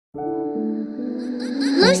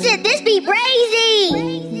Lucid, this be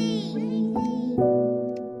crazy.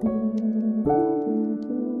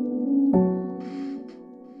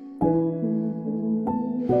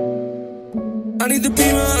 I need the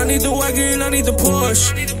Beamer, I need the wagon, I need the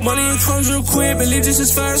Porsche. Money comes real quick, believe this is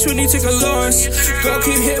fast when you take a loss. Girl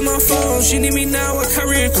keep hitting my phone, she need me now, I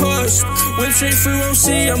carry a cost. Went straight through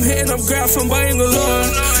OC, I'm hitting up graph, I'm buying a lot.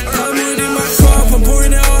 I'm in my cup, I'm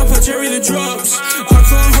pouring it up, I cherry the drops. I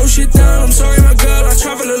can't hold shit down, I'm sorry my girl, I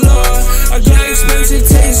travel a lot. I got expensive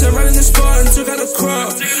taste, I ran in the spot and took out the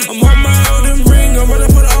crop. I'm on my ELDEN ring, I run up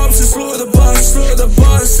on the ops and slaughter the boss.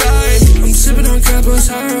 I'm sipping on Campus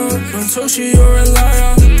Higher, don't talk shit, you're a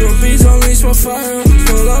liar. Your beats unleash my fire,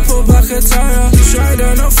 pull up, pull back a tire. Try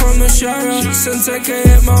down up from the Shire, send 10K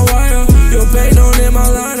hit my wire. Your bait don't hit my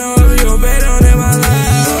line up, your bait don't hit my line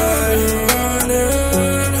up.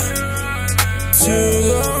 Running to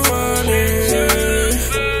the money,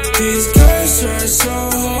 these guys try so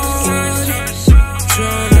hard,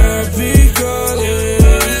 tryna be gully.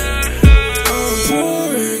 I'm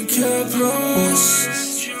pouring Kepler's,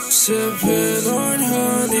 sipping on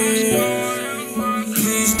honey.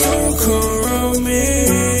 Please don't come around me,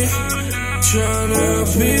 tryna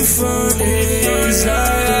be funny. I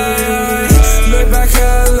look back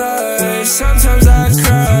at life, sometimes I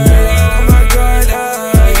cry. Oh my God,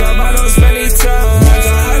 I got my nose many times.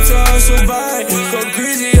 I had to hustle by, go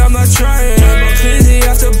greasy, I'm not trying. I'm crazy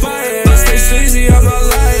after buying, stay sleazy, I'm not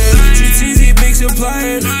lying. Treat easy, big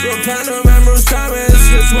supplying. Real Phantom and Rose diamonds,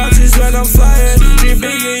 switch watches when I'm flying. Dream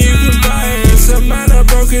big and you can buy it. Some man are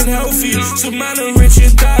broken healthy, some man are rich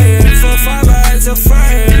and dying. For 5 I had to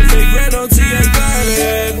fight it, big red OT and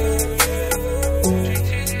gliding.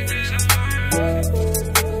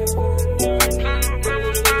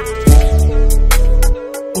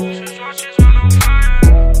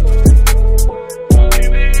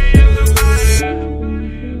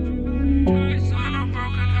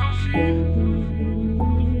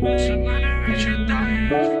 Some man are rich and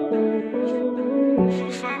dying.